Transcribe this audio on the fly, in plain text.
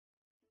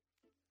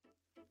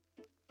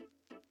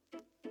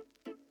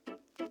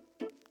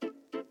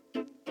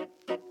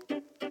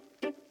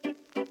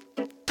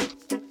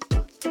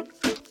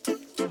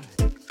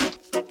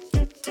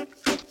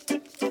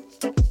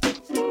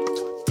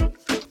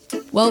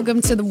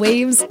Welcome to The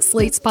Waves,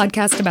 Slate's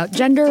podcast about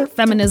gender,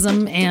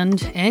 feminism,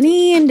 and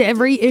any and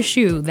every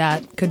issue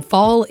that could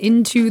fall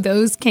into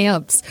those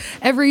camps.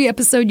 Every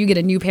episode, you get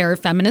a new pair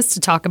of feminists to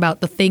talk about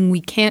the thing we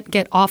can't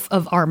get off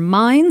of our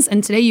minds.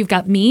 And today you've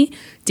got me,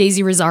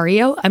 Daisy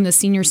Rosario. I'm the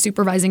senior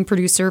supervising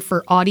producer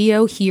for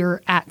audio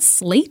here at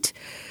Slate.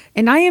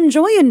 And I am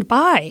joined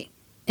by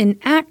an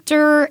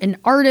actor, an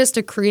artist,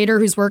 a creator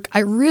whose work I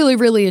really,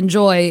 really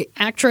enjoy.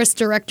 Actress,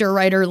 director,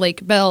 writer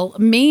Lake Bell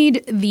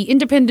made the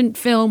independent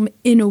film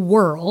In a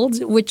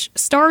World, which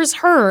stars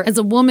her as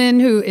a woman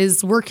who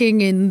is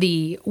working in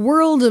the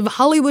world of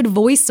Hollywood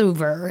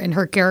voiceover. And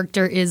her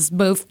character is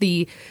both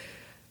the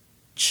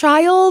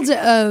child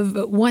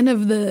of one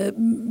of the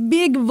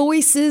big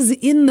voices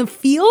in the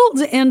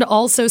field and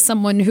also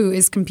someone who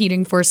is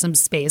competing for some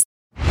space.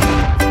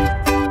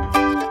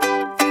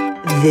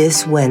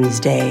 This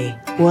Wednesday,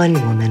 one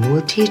woman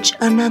will teach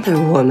another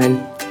woman.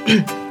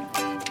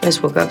 I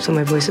just woke up, so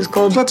my voice is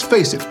cold. Let's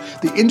face it,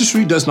 the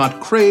industry does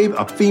not crave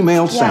a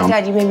female sound.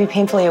 Yeah, Dad, you made me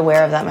painfully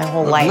aware of that my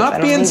whole life.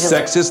 Not being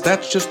sexist,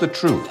 that's just the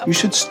truth. You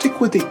should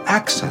stick with the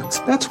accents.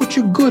 That's what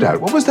you're good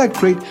at. What was that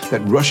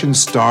Russian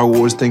Star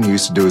Wars thing you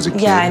used to do as a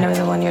kid? Yeah, I know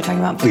the one you're talking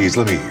about. Please,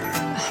 let me hear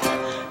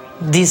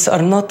it. These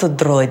are not the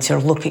droids you're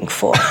looking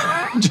for.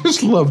 I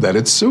just love that.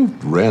 It's so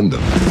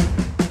random.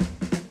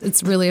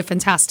 It's really a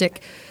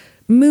fantastic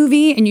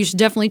movie, and you should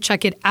definitely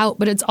check it out.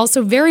 But it's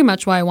also very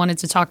much why I wanted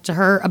to talk to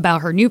her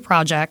about her new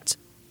project,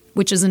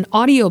 which is an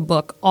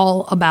audiobook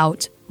all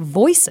about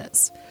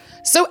voices.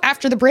 So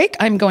after the break,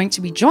 I'm going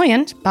to be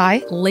joined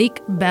by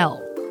Lake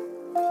Bell.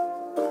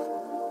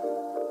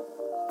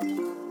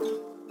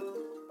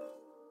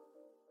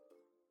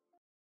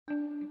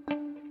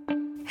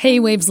 Hey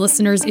Waves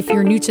listeners, if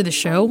you're new to the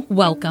show,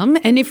 welcome.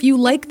 And if you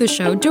like the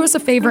show, do us a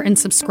favor and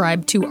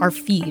subscribe to our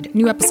feed.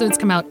 New episodes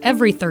come out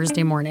every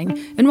Thursday morning.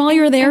 And while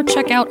you're there,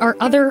 check out our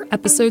other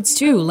episodes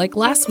too, like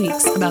last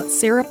week's about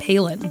Sarah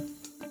Palin.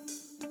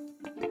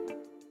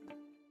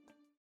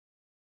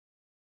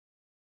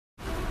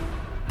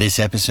 This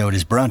episode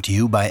is brought to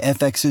you by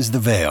FX's The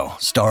Veil,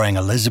 starring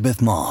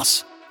Elizabeth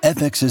Moss.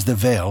 FX's The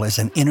Veil is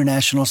an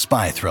international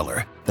spy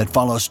thriller that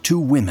follows two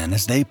women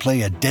as they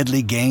play a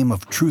deadly game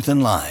of truth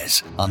and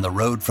lies on the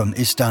road from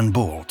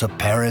Istanbul to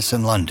Paris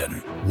and London.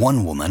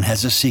 One woman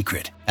has a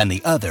secret, and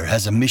the other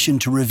has a mission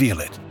to reveal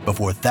it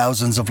before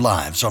thousands of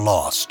lives are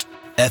lost.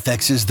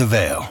 FX's The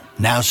Veil,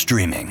 now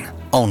streaming,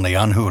 only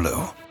on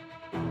Hulu.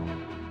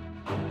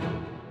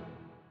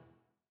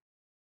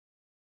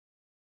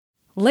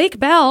 Lake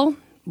Bell,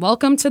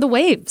 welcome to The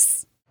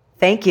Waves.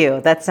 Thank you.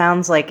 That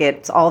sounds like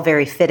it's all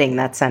very fitting,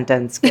 that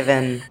sentence,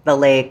 given the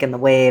lake and the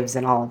waves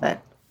and all of it.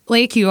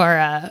 Lake, you are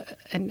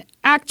an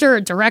actor,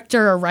 a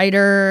director, a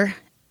writer,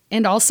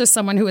 and also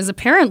someone who is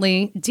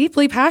apparently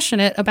deeply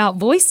passionate about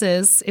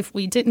voices, if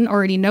we didn't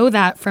already know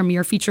that from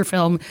your feature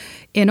film,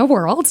 In a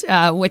World,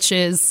 which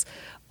is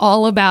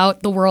all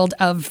about the world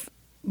of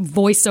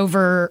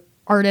voiceover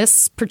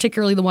artists,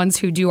 particularly the ones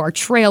who do our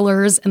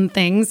trailers and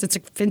things. It's a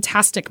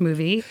fantastic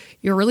movie.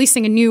 You're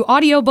releasing a new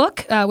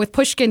audiobook with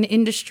Pushkin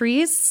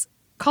Industries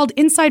called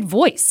Inside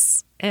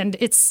Voice, and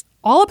it's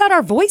all about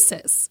our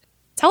voices.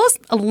 Tell us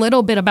a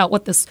little bit about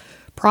what this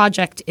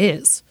project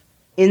is.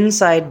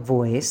 Inside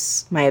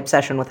Voice, my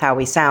obsession with how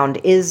we sound,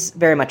 is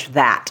very much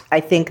that. I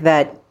think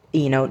that,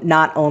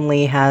 not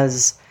only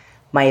has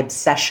my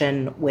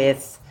obsession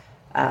with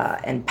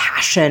and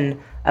passion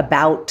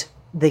about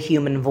the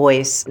human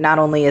voice, not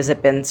only has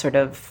it been sort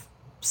of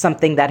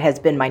something that has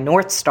been my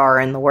North Star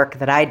in the work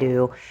that I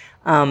do,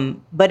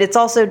 but it's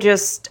also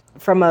just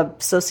from a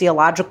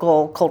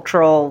sociological,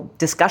 cultural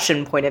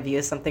discussion point of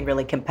view, something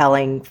really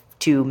compelling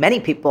to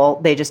many people.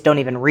 They just don't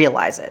even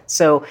realize it.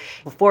 So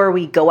before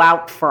we go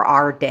out for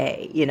our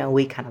day,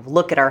 we kind of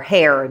look at our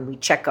hair and we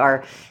check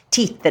our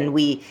teeth and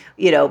we,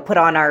 put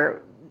on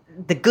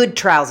the good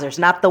trousers,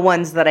 not the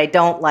ones that I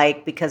don't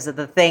like because of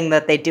the thing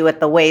that they do at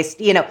the waist.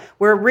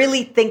 We're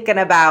really thinking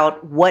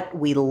about what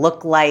we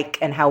look like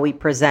and how we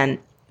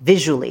present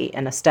visually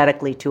and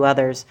aesthetically to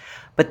others.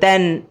 But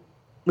then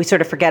we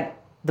sort of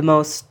forget the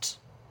most,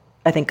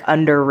 I think,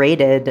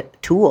 underrated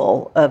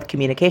tool of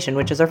communication,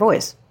 which is our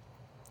voice.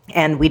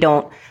 And we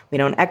don't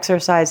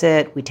exercise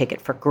it. We take it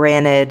for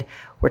granted.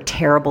 We're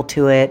terrible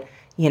to it.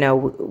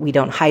 We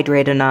don't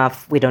hydrate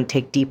enough. We don't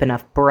take deep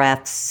enough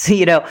breaths,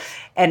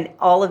 and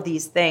all of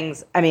these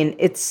things. I mean,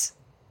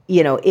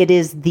 it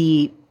is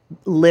the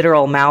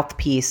literal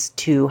mouthpiece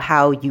to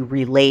how you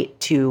relate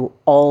to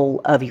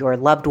all of your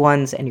loved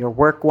ones and your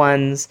work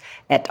ones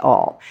at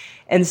all.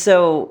 And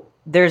so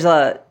there's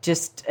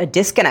just a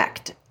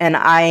disconnect. And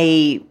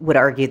I would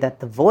argue that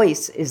the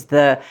voice is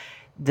the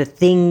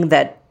thing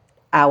that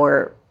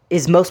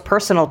is most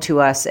personal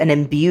to us and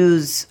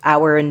imbues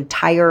our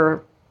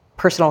entire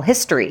personal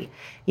history,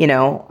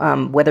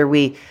 whether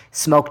we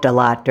smoked a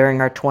lot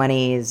during our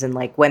 20s and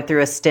went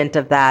through a stint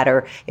of that,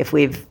 or if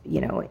we've,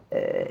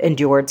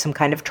 endured some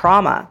kind of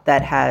trauma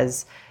that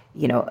has,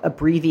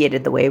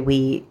 abbreviated the way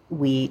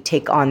we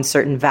take on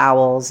certain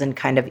vowels, and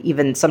kind of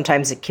even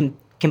sometimes it can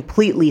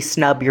completely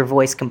snub your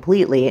voice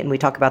completely. And we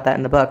talk about that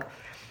in the book.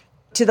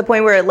 To the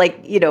point where, like,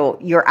 you know,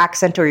 your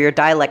accent or your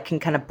dialect can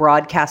kind of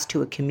broadcast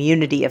to a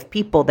community of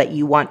people that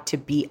you want to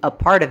be a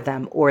part of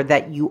them, or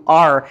that you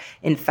are,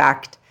 in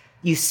fact,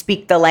 you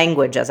speak the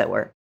language, as it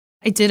were.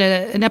 I did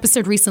an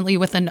episode recently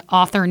with an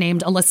author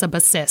named Alyssa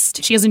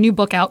Bassist. She has a new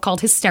book out called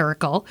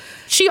Hysterical.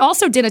 She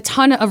also did a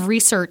ton of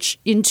research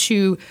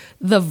into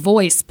the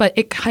voice, but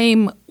it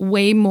came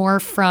way more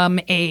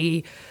from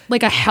a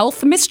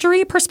health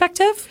mystery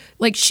perspective.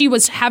 Like, she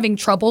was having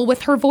trouble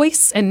with her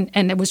voice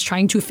and was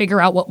trying to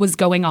figure out what was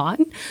going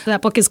on.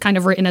 That book is kind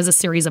of written as a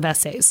series of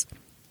essays.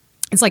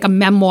 It's like a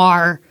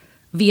memoir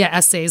via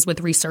essays with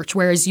research,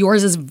 whereas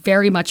yours is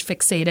very much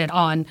fixated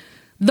on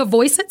the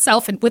voice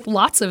itself, and with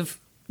lots of,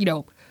 you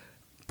know,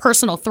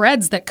 personal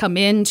threads that come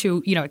in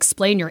to, you know,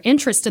 explain your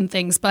interest in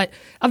things, but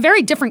a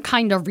very different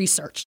kind of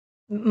research.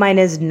 Mine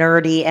is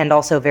nerdy and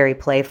also very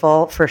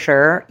playful, for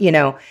sure. You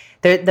know,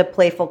 the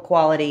playful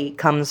quality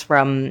comes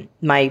from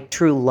my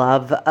true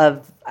love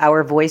of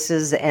our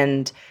voices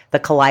and the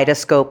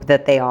kaleidoscope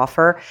that they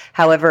offer.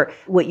 However,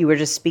 what you were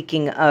just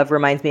speaking of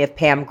reminds me of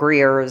Pam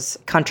Grier's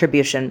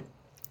contribution,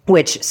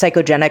 which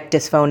psychogenic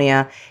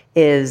dysphonia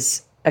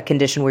is a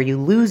condition where you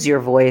lose your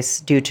voice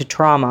due to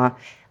trauma,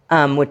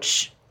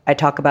 which I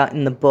talk about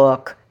in the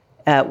book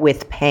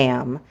with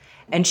Pam.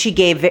 And she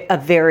gave a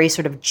very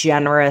sort of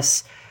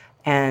generous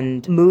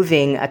and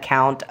moving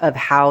account of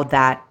how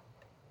that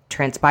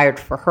transpired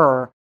for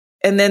her.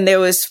 And then there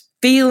was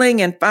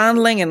feeling and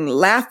fondling and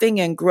laughing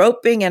and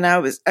groping. And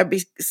I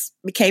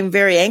became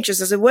very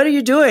anxious. I said, what are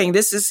you doing?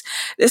 This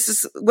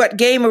is what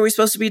game are we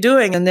supposed to be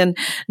doing? And then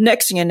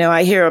next thing you know,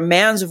 I hear a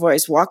man's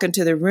voice walk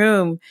into the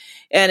room,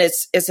 and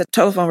it's a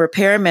telephone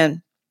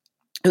repairman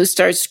who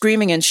starts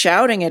screaming and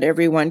shouting at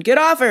everyone, get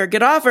off her,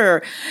 get off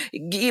her.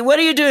 What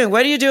are you doing?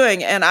 What are you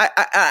doing? And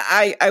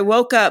I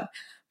woke up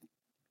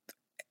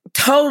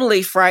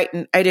totally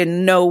frightened. I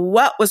didn't know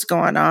what was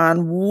going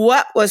on,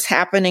 what was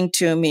happening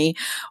to me.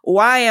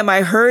 Why am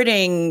I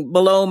hurting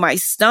below my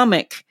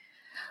stomach?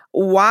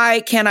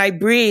 Why can't I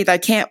breathe? I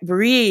can't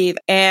breathe.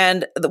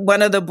 And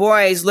one of the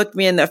boys looked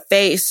me in the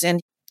face, and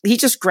he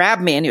just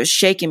grabbed me and he was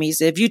shaking me. He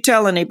said, if you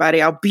tell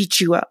anybody, I'll beat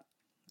you up.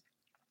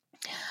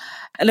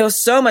 And there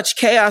was so much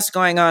chaos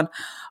going on.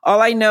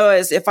 All I know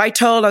is if I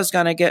told I was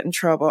going to get in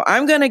trouble,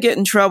 I'm going to get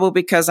in trouble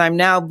because I'm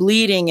now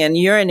bleeding and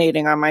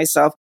urinating on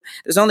myself.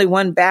 There's only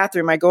one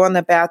bathroom. I go in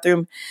the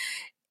bathroom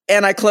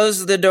and I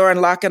close the door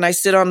and lock, and I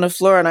sit on the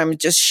floor and I'm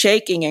just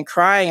shaking and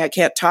crying. I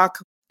can't talk.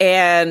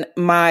 And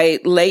my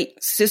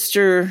late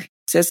sister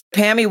says,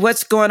 Pammy,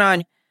 what's going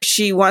on?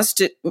 She wants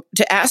to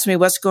ask me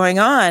what's going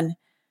on.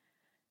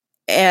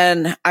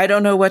 And I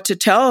don't know what to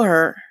tell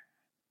her.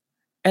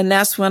 And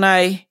that's when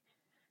I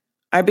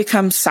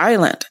become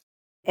silent.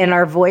 And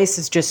our voice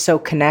is just so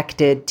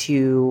connected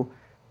to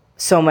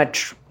so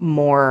much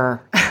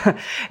more.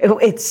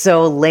 It's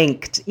so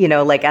linked, you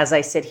know, like as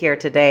I sit here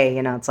today,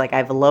 you know, it's like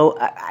I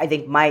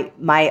think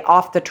my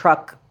off the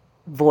truck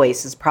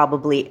voice is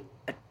probably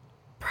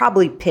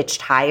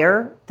pitched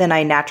higher than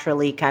I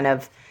naturally kind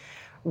of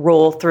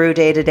roll through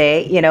day to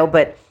day, you know,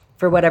 but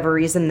for whatever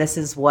reason, this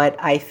is what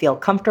I feel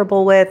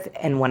comfortable with.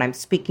 And when I'm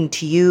speaking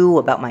to you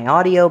about my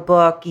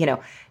audiobook, you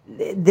know,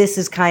 this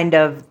is kind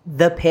of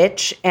the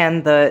pitch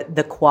and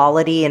the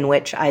quality in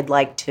which I'd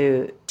like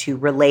to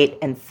relate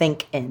and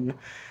think in.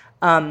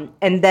 And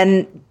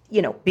then,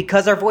 you know,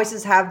 because our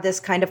voices have this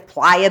kind of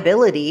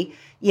pliability,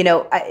 you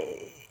know,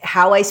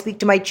 how I speak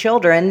to my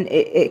children,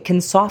 it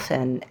can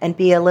soften and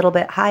be a little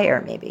bit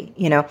higher maybe,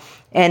 you know.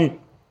 And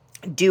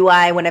do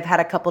I, when I've had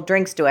a couple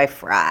drinks, do I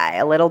fry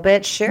a little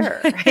bit?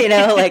 Sure. You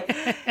know, like,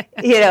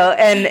 you know,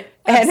 and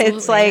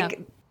it's like,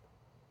 yeah.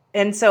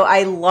 And so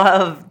I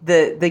love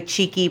the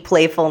cheeky,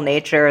 playful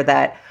nature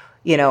that,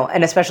 you know,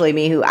 and especially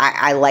me who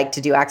I like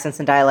to do accents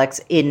and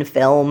dialects in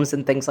films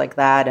and things like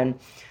that. And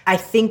I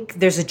think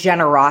there's a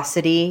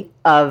generosity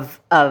of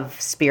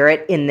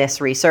spirit in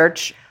this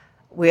research.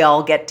 We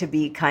all get to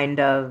be kind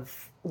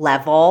of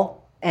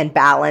level and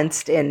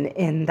balanced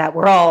in that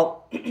we're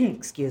all,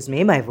 excuse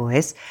me, my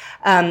voice,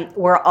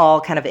 we're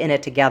all kind of in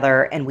it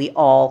together, and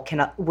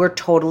we're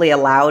totally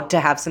allowed to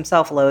have some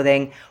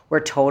self-loathing. We're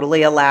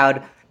totally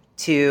allowed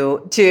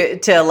to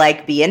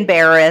like be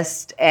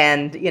embarrassed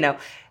and, you know,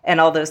 and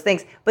all those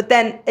things. But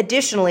then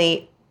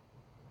additionally,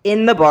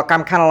 in the book,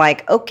 I'm kind of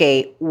like,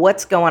 okay,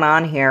 what's going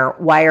on here?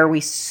 Why are we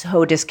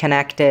so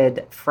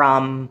disconnected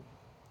from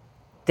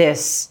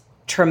this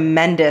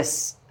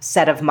tremendous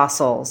set of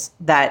muscles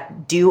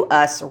that do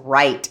us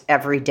right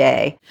every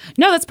day?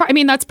 No, that's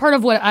part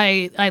of what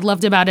I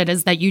loved about it,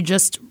 is that you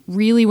just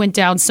really went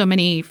down so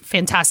many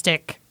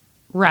fantastic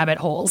rabbit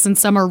holes, and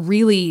some are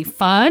really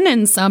fun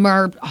and some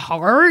are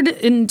hard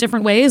in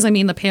different ways. I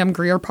mean, the Pam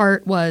Grier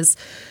part was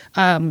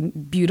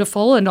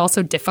beautiful and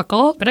also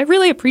difficult, but I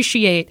really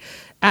appreciate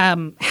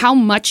how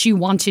much you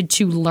wanted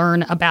to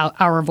learn about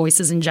our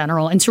voices in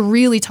general and to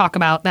really talk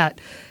about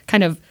that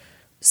kind of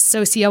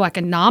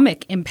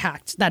socioeconomic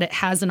impact that it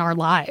has in our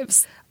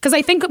lives. Because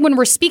I think when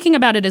we're speaking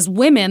about it as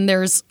women,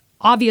 there's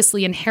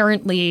obviously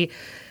inherently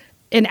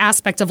an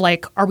aspect of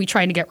like, are we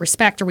trying to get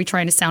respect? Are we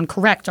trying to sound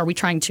correct? Are we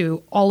trying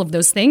to all of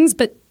those things?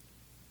 But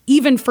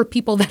even for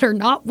people that are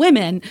not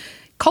women,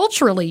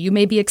 culturally, you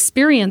may be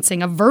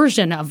experiencing a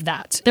version of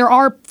that. There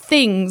are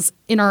things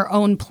in our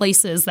own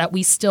places that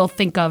we still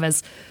think of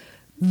as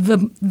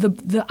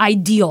the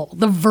ideal,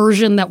 the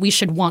version that we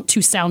should want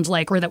to sound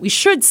like or that we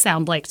should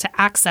sound like to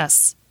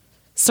access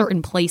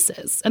certain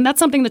places. And that's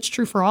something that's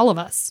true for all of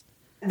us.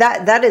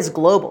 That is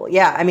global.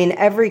 Yeah. I mean,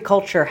 every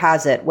culture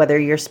has it, whether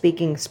you're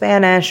speaking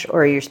Spanish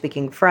or you're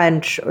speaking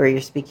French or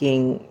you're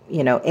speaking,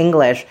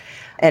 English,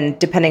 and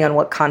depending on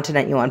what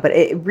continent you're on. But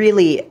it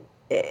really,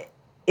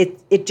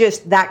 it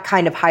just, that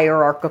kind of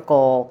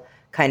hierarchical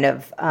kind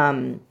of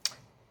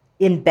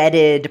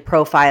embedded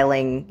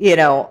profiling,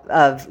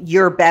 of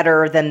you're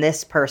better than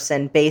this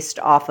person based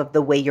off of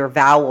the way your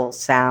vowels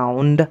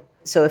sound.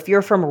 So if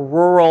you're from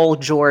rural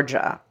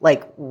Georgia,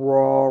 like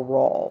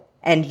rural,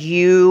 and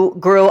you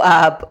grew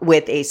up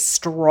with a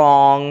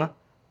strong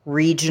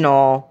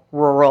regional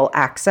rural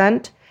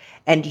accent,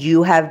 and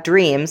you have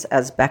dreams,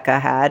 as Becca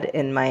had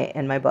in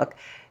my book,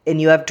 and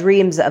you have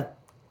dreams of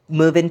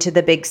moving to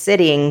the big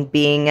city and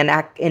being in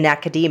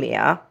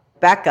academia.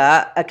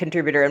 Becca, a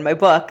contributor in my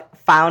book,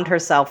 found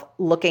herself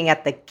looking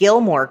at the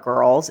Gilmore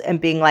Girls and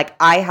being like,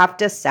 I have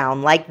to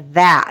sound like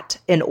that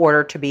in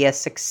order to be a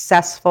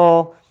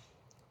successful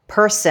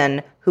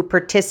person who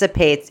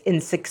participates in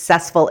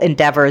successful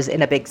endeavors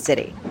in a big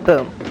city.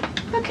 Boom.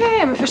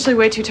 Okay, I'm officially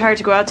way too tired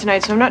to go out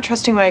tonight, so I'm not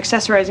trusting my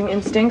accessorizing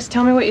instincts.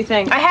 Tell me what you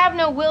think. I have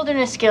no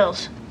wilderness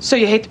skills. So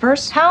you hate the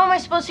purse? How am I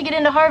supposed to get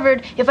into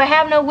Harvard if I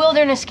have no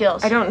wilderness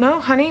skills? I don't know,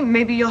 honey.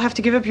 Maybe you'll have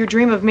to give up your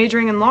dream of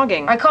majoring in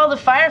logging. I call the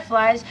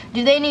Fireflies.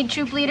 Do they need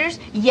troop leaders?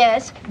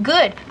 Yes.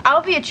 Good.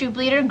 I'll be a troop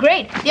leader.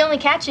 Great. The only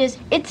catch is,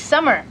 it's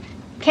summer.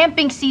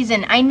 Camping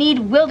season. I need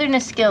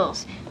wilderness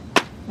skills.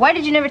 Why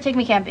did you never take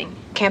me camping?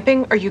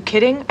 Camping? Are you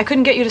kidding? I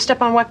couldn't get you to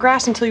step on wet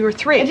grass until you were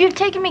 3. If you'd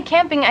taken me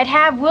camping, I'd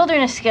have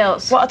wilderness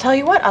skills. Well, I'll tell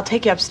you what. I'll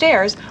take you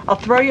upstairs. I'll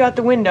throw you out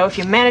the window. If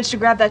you manage to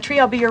grab that tree,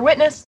 I'll be your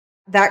witness.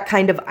 That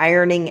kind of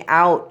ironing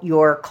out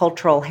your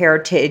cultural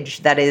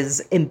heritage that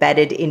is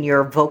embedded in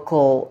your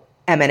vocal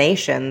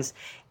emanations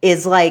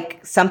is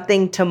like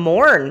something to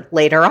mourn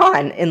later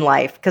on in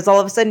life, because all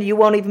of a sudden you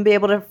won't even be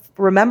able to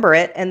remember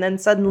it. And then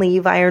suddenly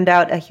you've ironed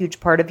out a huge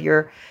part of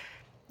your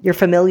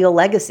familial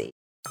legacy.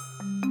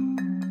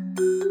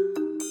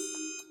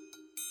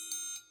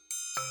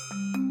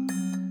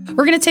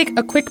 We're going to take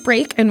a quick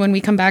break, and when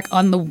we come back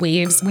on The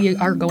Waves, we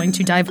are going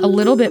to dive a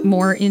little bit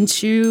more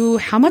into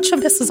how much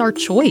of this is our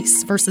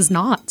choice versus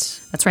not.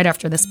 That's right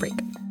after this break.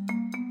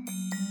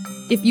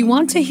 If you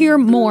want to hear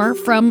more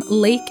from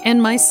Lake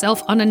and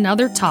myself on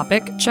another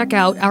topic, check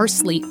out our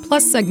Slate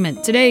Plus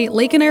segment. Today,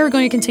 Lake and I are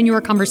going to continue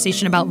our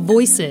conversation about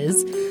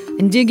voices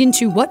and dig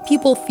into what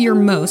people fear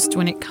most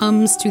when it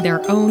comes to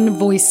their own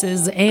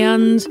voices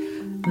and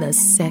the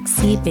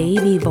sexy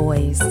baby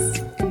voice.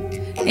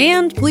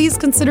 And please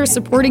consider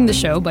supporting the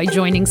show by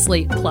joining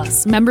Slate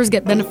Plus. Members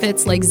get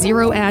benefits like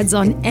 0 ads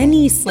on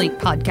any Slate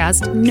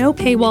podcast, no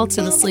paywall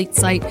to the Slate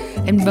site,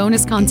 and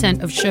bonus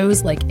content of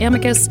shows like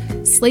Amicus,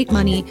 Slate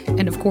Money,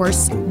 and of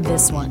course,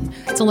 this one.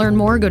 To learn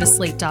more, go to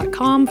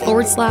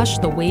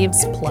slate.com/The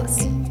Waves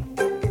Plus.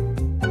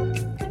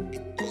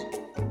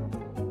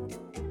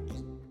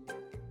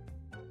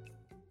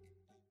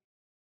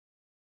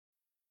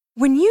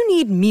 When you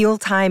need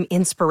mealtime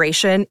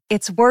inspiration,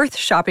 it's worth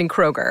shopping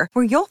Kroger,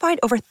 where you'll find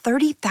over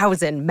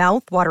 30,000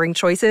 mouth-watering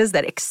choices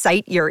that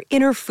excite your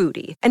inner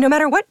foodie. And no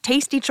matter what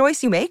tasty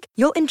choice you make,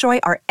 you'll enjoy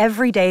our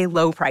everyday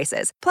low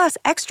prices, plus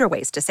extra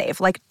ways to save,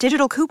 like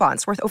digital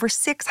coupons worth over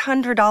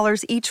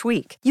 $600 each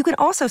week. You can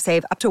also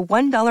save up to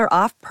 $1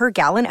 off per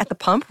gallon at the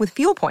pump with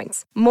fuel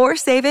points. More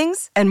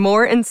savings and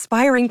more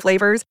inspiring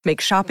flavors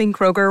make shopping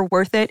Kroger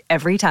worth it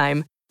every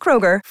time.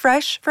 Kroger,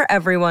 fresh for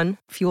everyone.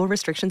 Fuel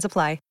restrictions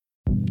apply.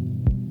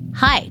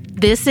 Hi,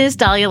 this is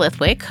Dahlia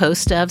Lithwick,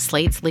 host of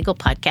Slate's legal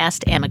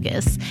podcast,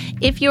 Amicus.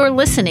 If you're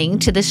listening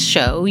to this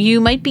show, you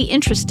might be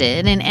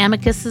interested in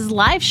Amicus's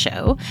live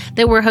show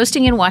that we're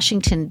hosting in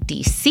Washington,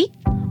 D.C.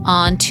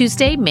 on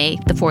Tuesday, May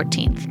the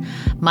 14th.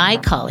 My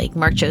colleague,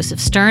 Mark Joseph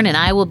Stern, and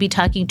I will be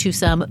talking to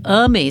some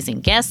amazing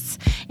guests,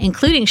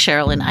 including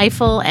Sherrilyn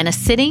Ifill and a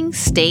sitting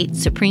state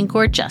Supreme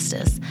Court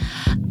justice,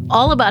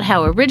 all about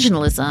how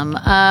originalism,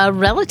 a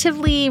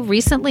relatively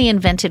recently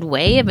invented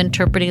way of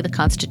interpreting the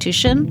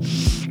Constitution,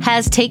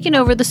 has taken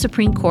over the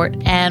Supreme Court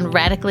and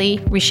radically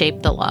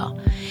reshaped the law.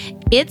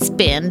 It's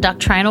been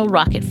doctrinal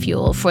rocket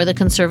fuel for the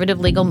conservative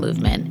legal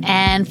movement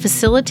and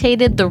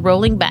facilitated the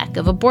rolling back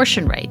of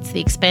abortion rights,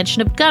 the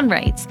expansion of gun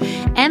rights,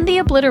 and the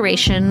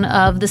obliteration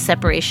of the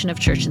separation of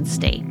church and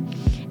state.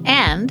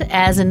 And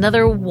as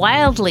another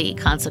wildly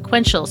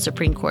consequential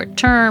Supreme Court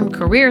term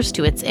careers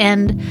to its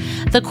end,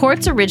 the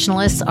court's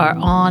originalists are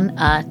on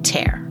a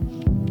tear.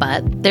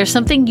 But there's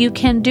something you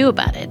can do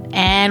about it,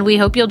 and we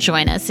hope you'll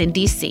join us in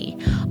D.C.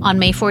 on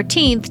May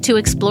 14th to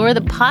explore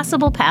the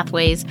possible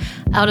pathways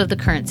out of the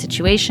current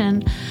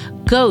situation.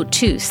 Go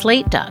to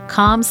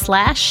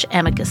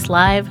slate.com/Amicus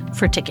Live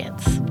for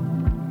tickets.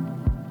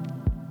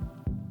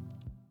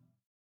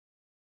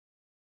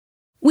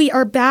 We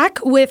are back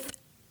with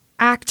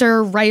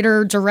actor,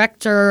 writer,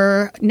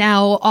 director,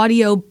 now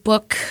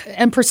audiobook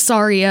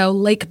impresario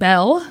Lake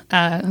Bell,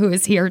 who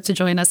is here to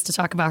join us to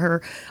talk about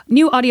her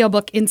new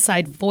audiobook,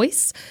 Inside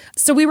Voice.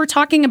 So we were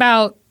talking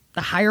about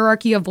the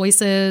hierarchy of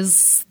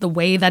voices, the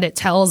way that it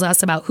tells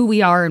us about who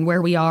we are and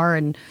where we are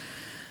and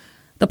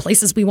the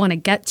places we want to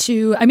get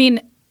to. I mean,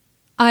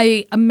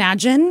 I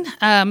imagine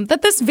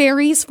that this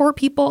varies for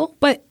people,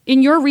 but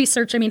in your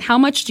research, I mean, how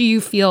much do you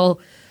feel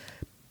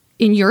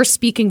in your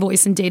speaking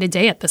voice and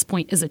day-to-day at this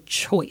point is a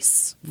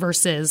choice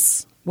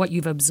versus what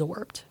you've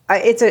absorbed?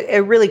 It's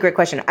a really great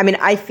question. I mean,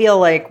 I feel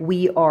like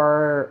we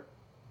are,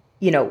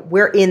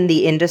 we're in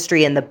the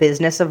industry and the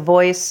business of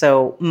voice.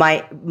 So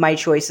my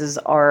choices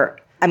are,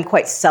 I'm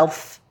quite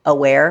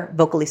self-aware,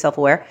 vocally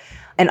self-aware.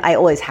 And I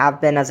always have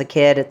been as a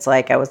kid. It's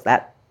like I was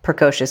that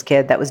precocious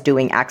kid that was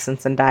doing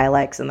accents and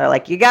dialects. And they're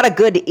like, you got a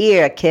good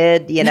ear,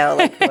 kid,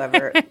 like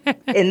whoever,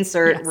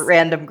 insert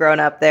random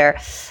grown up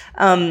there.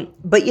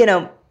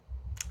 But,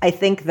 I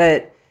think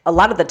that a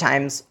lot of the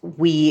times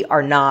we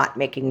are not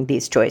making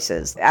these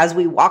choices. As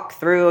we walk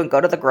through and go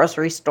to the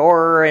grocery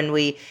store and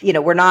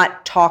we're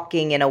not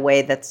talking in a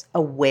way that's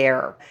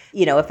aware.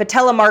 If a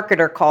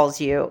telemarketer calls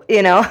you,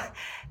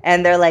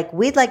 and they're like,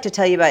 we'd like to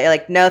tell you about, you're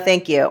like, no,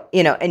 thank you.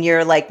 And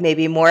you're like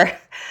maybe more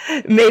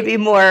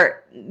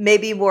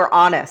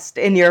honest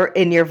in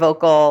your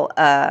vocal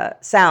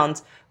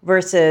sounds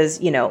versus,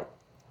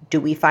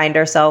 do we find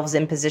ourselves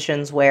in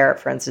positions where,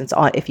 for instance,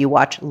 if you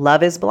watch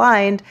Love is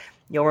Blind,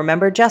 you'll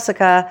remember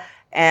Jessica,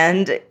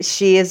 and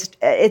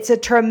it's a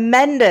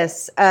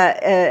tremendous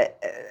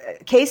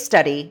case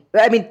study.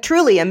 I mean,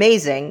 truly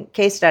amazing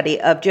case study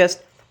of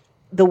just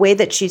the way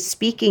that she's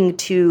speaking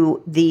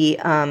to the,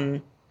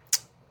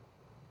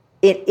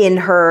 in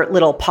her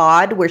little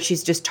pod where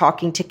she's just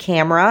talking to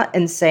camera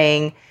and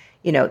saying,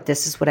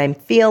 this is what I'm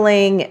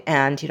feeling,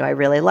 and, I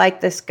really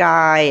like this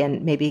guy,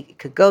 and maybe it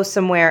could go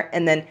somewhere.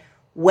 And then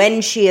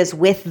when she is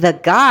with the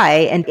guy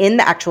and in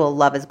the actual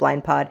Love is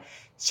Blind pod,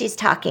 she's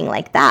talking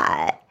like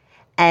that.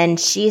 And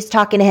she's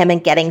talking to him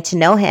and getting to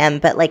know him,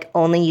 but like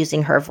only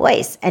using her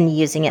voice and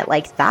using it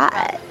like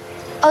that.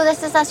 Oh,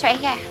 this is us right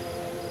here.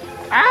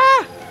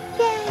 Ah!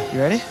 Yay. You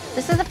ready?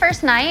 This is the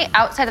first night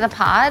outside of the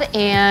pod,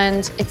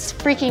 and it's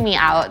freaking me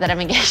out that I'm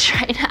engaged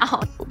right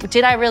now.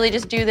 Did I really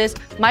just do this?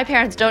 My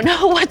parents don't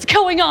know what's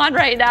going on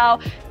right now.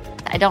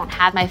 I don't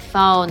have my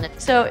phone,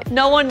 so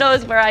no one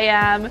knows where I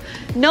am.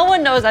 No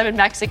one knows I'm in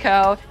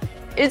Mexico.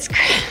 It's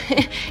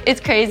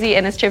crazy,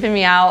 and it's tripping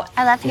me out.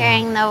 I love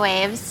hearing the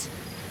waves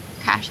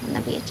crash on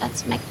the beach.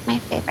 That's my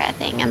favorite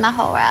thing in the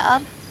whole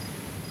world.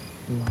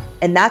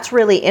 And that's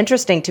really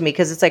interesting to me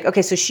because it's like,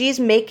 okay, so she's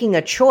making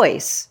a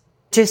choice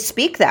to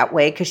speak that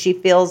way because she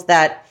feels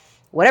that,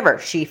 whatever,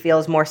 she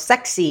feels more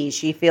sexy,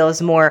 she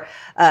feels more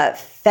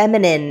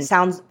feminine,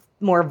 sounds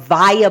more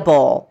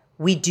viable.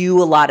 We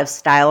do a lot of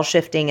style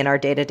shifting in our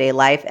day-to-day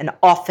life and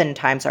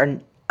oftentimes are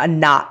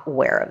not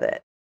aware of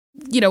it.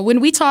 When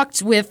we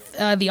talked with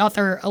the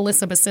author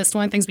Alyssa Bassist,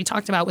 one of the things we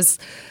talked about was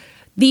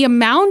the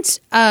amount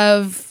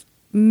of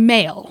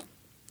mail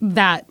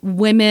that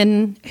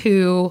women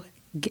who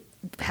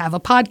have a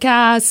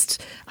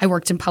podcast, I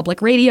worked in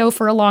public radio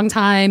for a long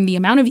time, the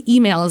amount of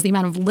emails, the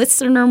amount of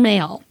listener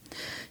mail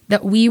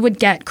that we would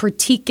get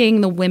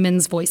critiquing the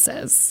women's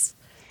voices.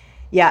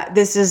 Yeah,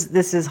 this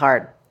is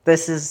hard.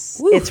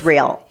 It's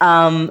real.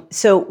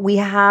 So we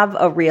have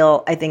a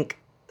real, I think,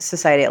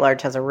 society at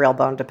large has a real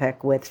bone to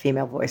pick with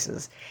female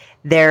voices.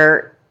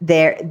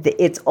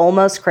 It's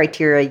almost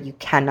criteria you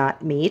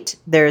cannot meet.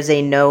 There's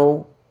a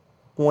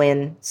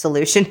no-win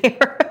solution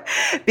here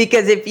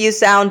because if you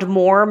sound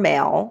more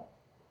male,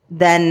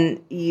 then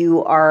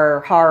you are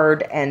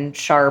hard and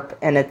sharp,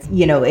 and it's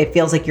it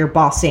feels like you're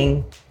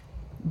bossing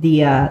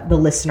the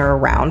listener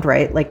around,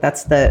 right? Like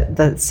that's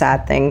the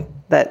sad thing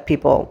that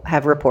people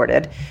have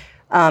reported.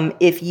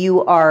 If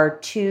you are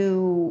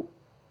too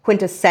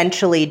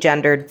quintessentially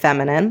gendered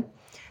feminine,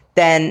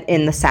 then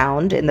in the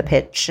sound, in the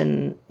pitch,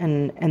 and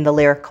the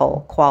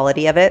lyrical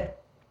quality of it,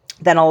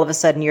 then all of a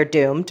sudden you're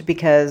doomed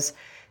because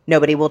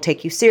nobody will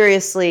take you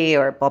seriously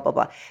or blah, blah,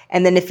 blah.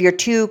 And then if you're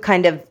too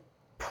kind of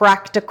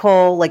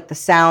practical, like the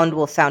sound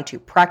will sound too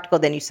practical,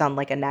 then you sound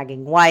like a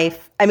nagging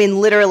wife. I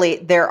mean, literally,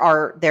 there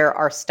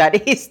are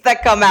studies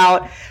that come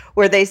out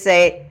where they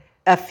say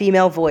a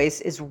female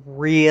voice is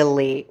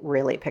really,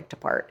 really picked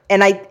apart.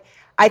 And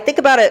I think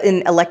about it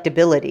in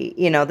electability.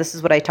 This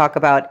is what I talk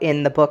about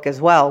in the book as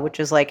well, which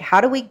is like,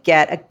 how do we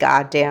get a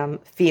goddamn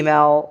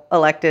female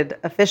elected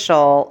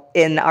official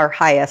in our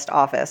highest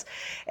office?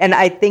 And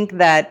I think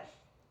that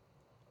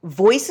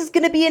voice is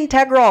going to be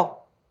integral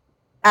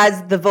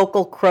as the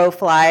vocal crow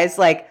flies.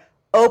 Like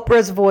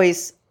Oprah's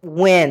voice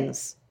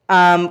wins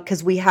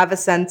because we have a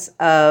sense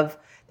of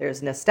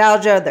there's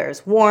nostalgia,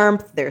 there's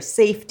warmth, there's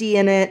safety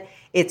in it.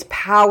 It's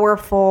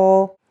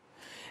powerful.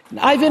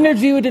 I've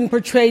interviewed and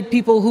portrayed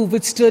people who've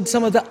withstood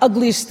some of the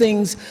ugliest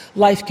things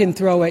life can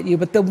throw at you.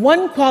 But the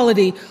one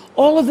quality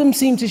all of them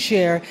seem to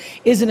share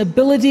is an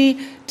ability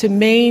to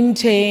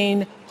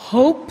maintain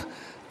hope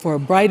for a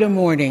brighter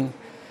morning,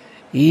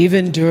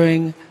 even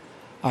during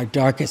our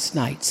darkest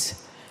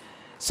nights.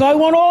 So I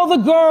want all the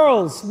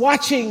girls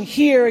watching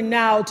here and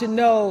now to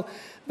know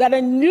that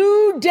a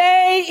new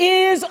day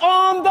is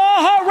on the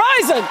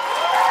horizon.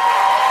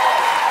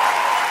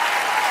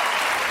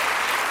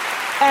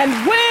 And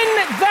when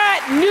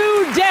that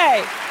new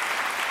day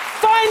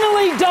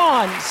finally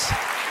dawns,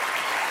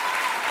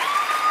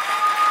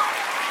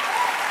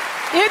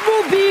 it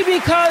will be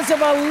because of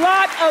a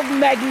lot of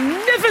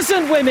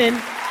magnificent women,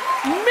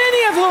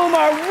 many of whom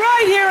are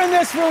right here in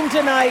this room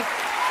tonight,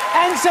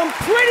 and some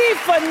pretty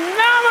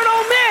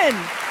phenomenal men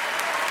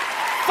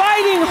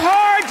fighting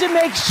hard to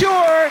make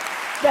sure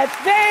that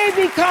they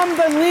become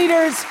the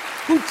leaders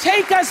who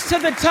take us to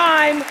the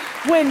time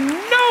when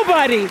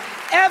nobody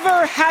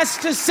ever has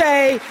to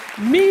say,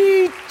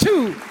 "Me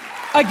too,"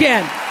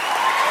 again.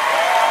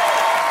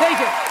 Thank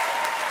you.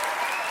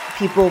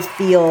 People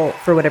feel,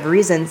 for whatever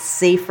reason,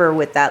 safer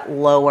with that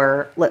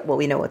lower, well,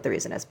 we know what the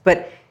reason is,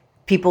 but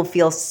people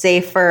feel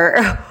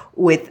safer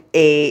with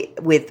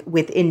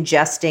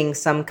ingesting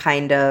some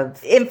kind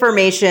of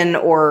information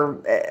or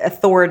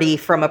authority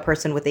from a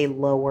person with a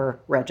lower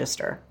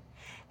register.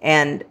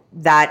 And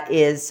that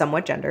is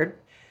somewhat gendered.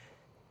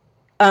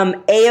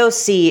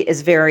 AOC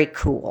is very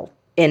cool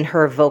in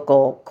her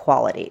vocal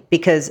quality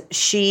because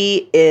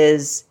that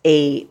is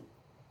a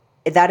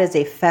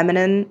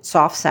feminine,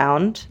 soft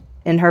sound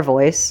in her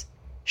voice.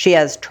 She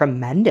has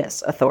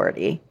tremendous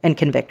authority and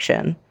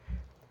conviction.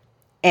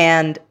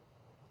 And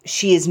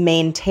she has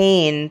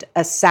maintained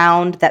a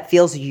sound that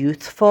feels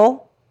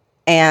youthful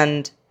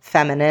and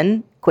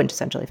feminine,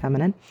 quintessentially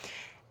feminine,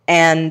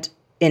 and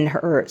in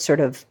her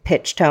sort of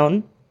pitch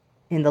tone,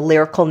 in the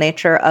lyrical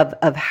nature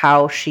of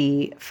how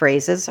she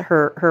phrases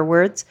her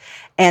words.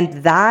 And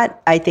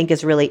that, I think,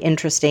 is really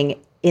interesting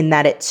in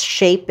that it's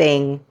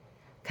shaping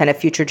kind of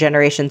future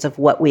generations of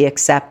what we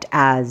accept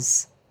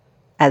as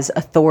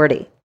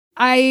authority.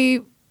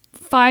 I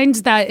find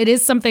that it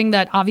is something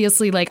that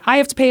obviously like I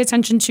have to pay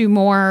attention to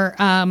more.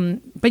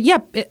 But yeah,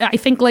 I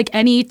think like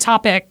any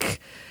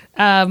topic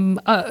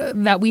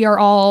that we are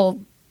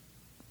all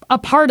a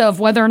part of,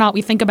 whether or not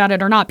we think about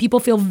it or not, people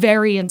feel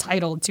very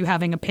entitled to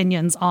having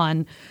opinions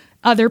on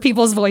other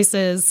people's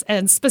voices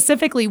and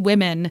specifically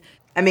women.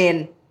 I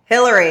mean,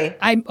 Hillary.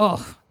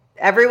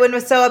 Everyone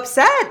was so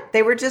upset.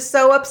 They were just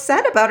so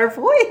upset about her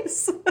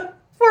voice.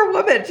 Poor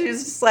woman. She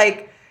was just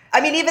like,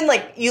 I mean, even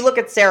like you look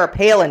at Sarah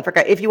Palin,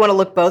 if you want to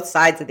look both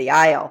sides of the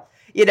aisle,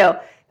 you know,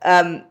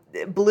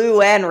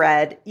 blue and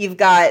red, you've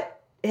got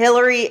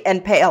Hillary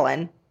and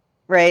Palin,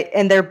 right?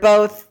 And they're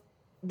both,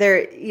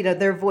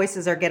 their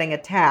voices are getting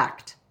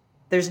attacked.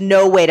 There's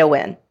no way to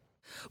win.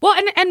 Well,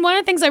 and one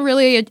of the things I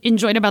really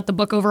enjoyed about the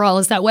book overall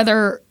is that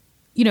whether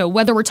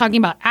we're talking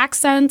about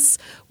accents,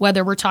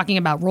 whether we're talking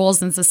about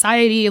roles in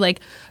society, like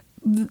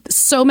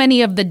so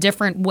many of the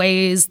different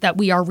ways that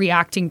we are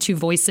reacting to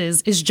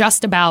voices is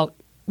just about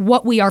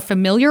what we are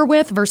familiar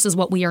with versus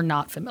what we are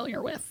not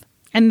familiar with.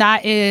 And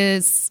that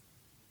is,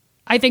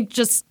 I think,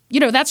 just,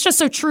 that's just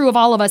so true of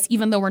all of us,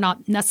 even though we're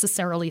not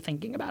necessarily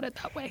thinking about it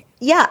that way.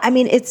 Yeah, I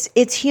mean,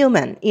 it's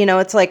human.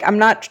 It's like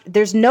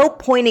there's no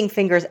pointing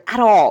fingers at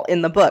all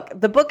in the book.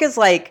 The book is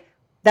like,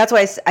 that's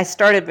why I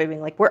started by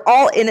being like, we're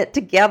all in it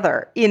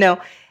together,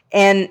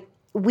 and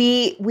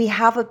we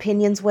have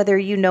opinions whether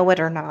you know it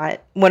or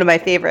not. One of my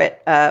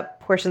favorite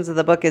portions of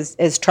the book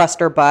is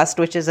Trust or Bust,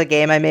 which is a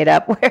game I made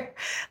up where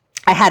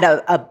I had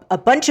a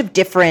bunch of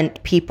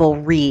different people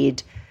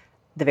read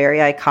the very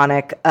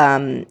iconic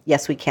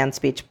Yes, We Can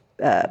speech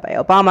by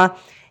Obama,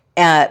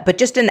 but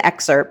just an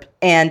excerpt.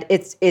 And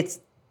it's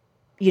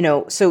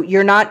so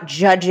you're not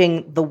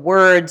judging the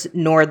words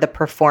nor the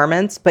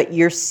performance, but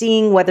you're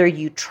seeing whether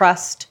you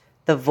trust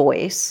the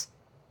voice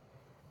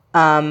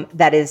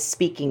that is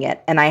speaking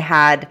it. And I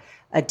had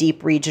a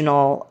deep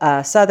regional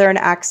Southern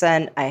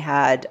accent. I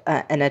had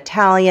an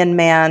Italian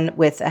man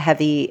with a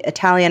heavy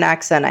Italian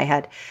accent. I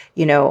had,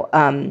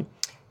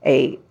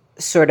 a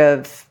sort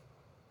of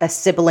a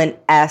sibilant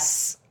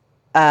S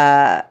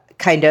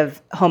kind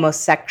of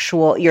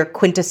homosexual, your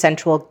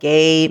quintessential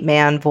gay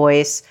man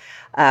voice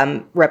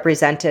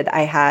represented.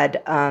 I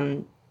had,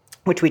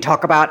 which we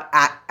talk about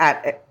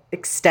at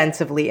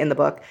extensively in the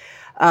book,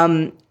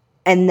 and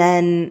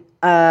then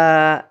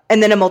a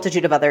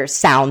multitude of other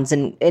sounds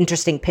and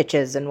interesting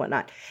pitches and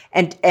whatnot,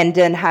 and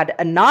then had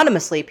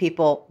anonymously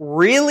people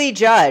really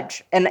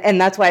judge, and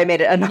that's why I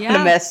made it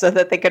anonymous so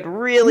that they could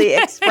really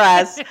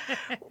express.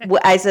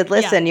 I said,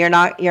 listen, you're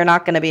not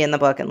going to be in the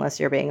book unless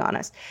you're being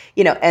honest,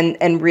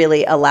 and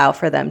really allow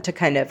for them to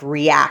kind of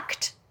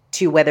react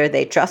to whether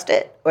they trust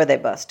it or they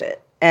bust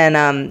it. And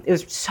it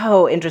was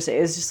so interesting.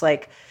 It was just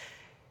like,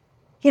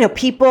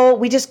 people,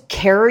 we just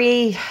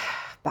carry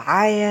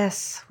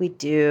bias. We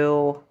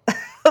do.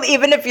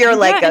 Even if you're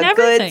like a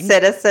good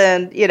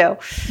citizen,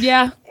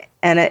 Yeah.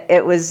 And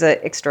it was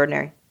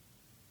extraordinary.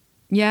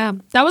 Yeah.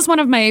 That was one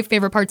of my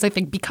favorite parts, I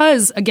think,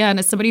 because, again,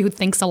 as somebody who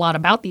thinks a lot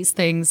about these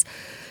things,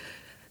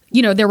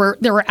 there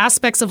were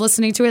aspects of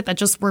listening to it that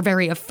just were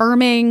very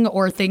affirming,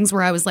 or things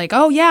where I was like,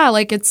 oh, yeah,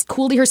 like it's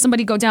cool to hear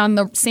somebody go down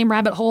the same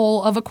rabbit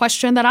hole of a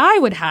question that I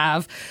would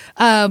have.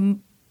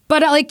 But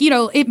But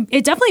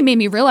it definitely made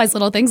me realize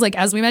little things. Like,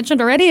 as we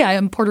mentioned already, I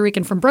am Puerto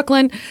Rican from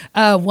Brooklyn.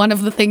 One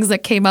of the things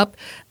that came up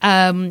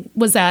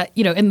was that,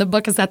 in the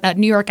book is that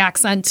New York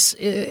accent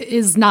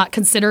is not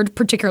considered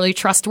particularly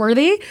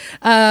trustworthy.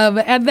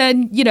 And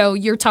then,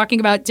 you're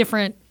talking about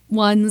different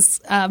ones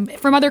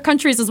from other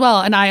countries as well.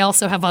 And I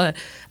also have a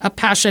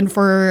passion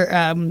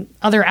for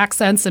other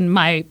accents. And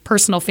my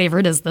personal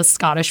favorite is the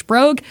Scottish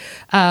brogue,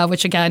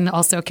 which again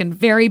also can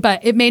vary.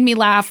 But it made me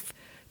laugh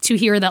to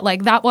hear that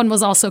that one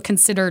was also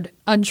considered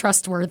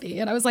untrustworthy.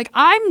 And I was like,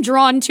 I'm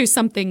drawn to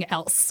something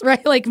else,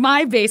 right? Like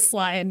my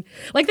baseline,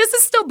 this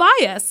is still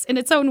bias in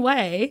its own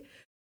way.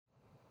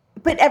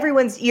 But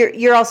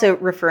you're also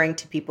referring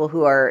to people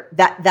who are,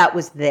 that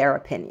was their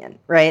opinion,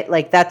 right?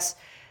 That's,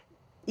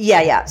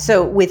 yeah.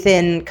 So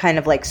within kind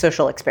of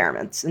social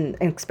experiments and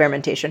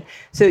experimentation.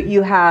 So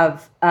you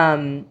have,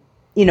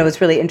 it's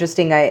really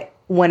interesting.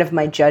 One of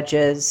my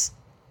judges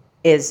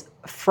is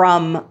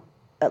from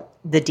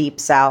the Deep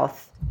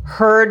South,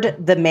 heard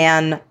the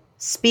man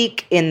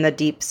speak in the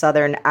deep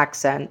Southern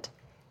accent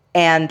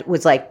and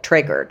was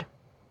triggered.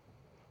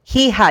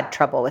 He had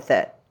trouble with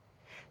it.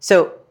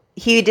 So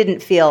he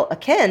didn't feel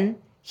akin.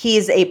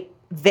 He's a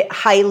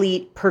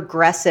highly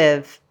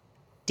progressive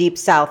Deep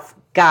South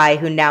guy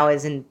who now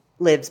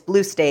lives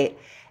blue state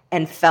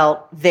and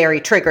felt very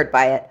triggered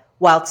by it.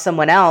 While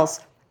someone else,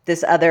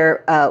 this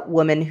other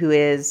woman who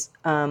is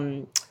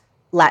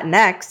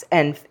Latinx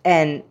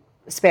and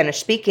Spanish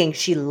speaking,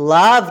 she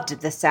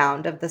loved the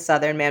sound of the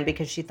Southern man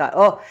because she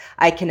thought,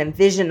 I can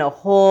envision a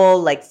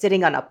whole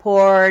sitting on a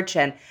porch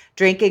and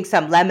drinking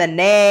some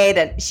lemonade.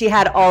 And she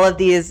had all of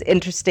these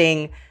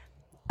interesting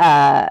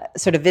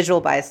sort of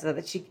visual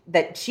biases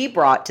that she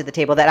brought to the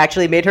table that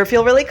actually made her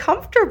feel really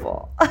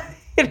comfortable.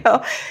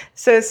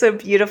 So it's so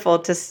beautiful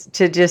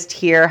to just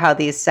hear how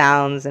these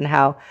sounds and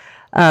how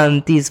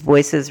these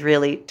voices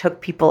really took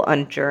people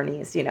on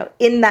journeys,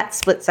 in that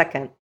split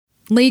second.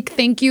 Lake,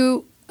 thank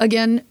you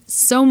again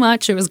so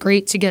much. It was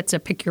great to get to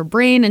pick your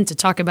brain and to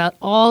talk about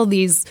all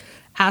these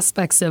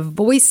aspects of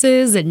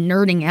voices and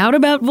nerding out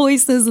about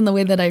voices in the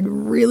way that I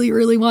really,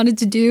 really wanted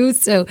to do.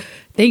 So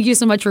thank you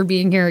so much for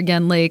being here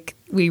again, Lake.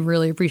 We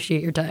really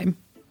appreciate your time.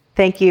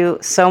 Thank you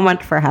so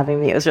much for having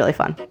me. It was really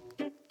fun.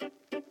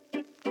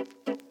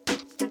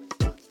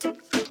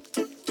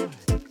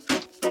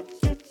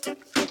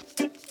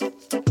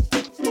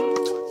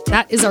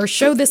 That is our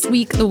show this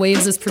week. The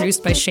Waves is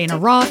produced by Shayna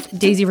Roth.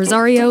 Daisy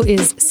Rosario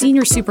is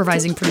senior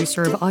supervising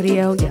producer of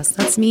audio. Yes,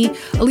 that's me.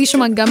 Alicia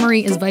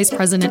Montgomery is vice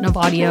president of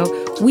audio.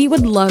 We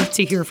would love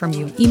to hear from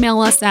you.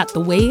 Email us at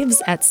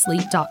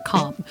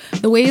thewaves@slate.com.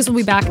 The Waves will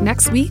be back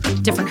next week.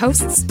 Different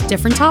hosts,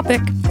 different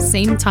topic,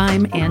 same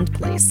time and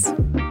place.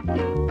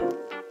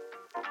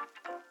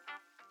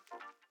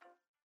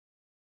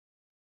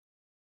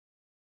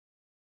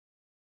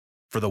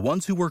 For the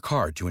ones who work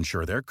hard to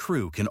ensure their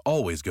crew can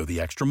always go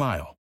the extra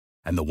mile,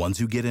 and the ones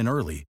who get in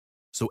early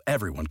so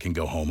everyone can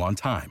go home on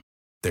time,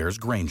 there's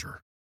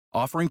Grainger,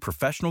 offering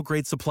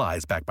professional-grade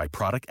supplies backed by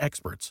product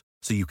experts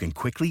so you can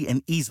quickly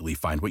and easily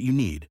find what you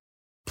need.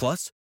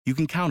 Plus, you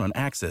can count on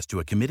access to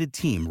a committed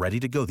team ready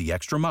to go the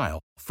extra mile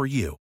for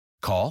you.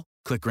 Call,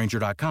 click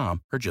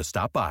Grainger.com, or just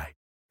stop by.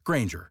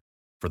 Grainger,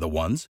 for the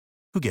ones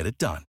who get it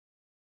done.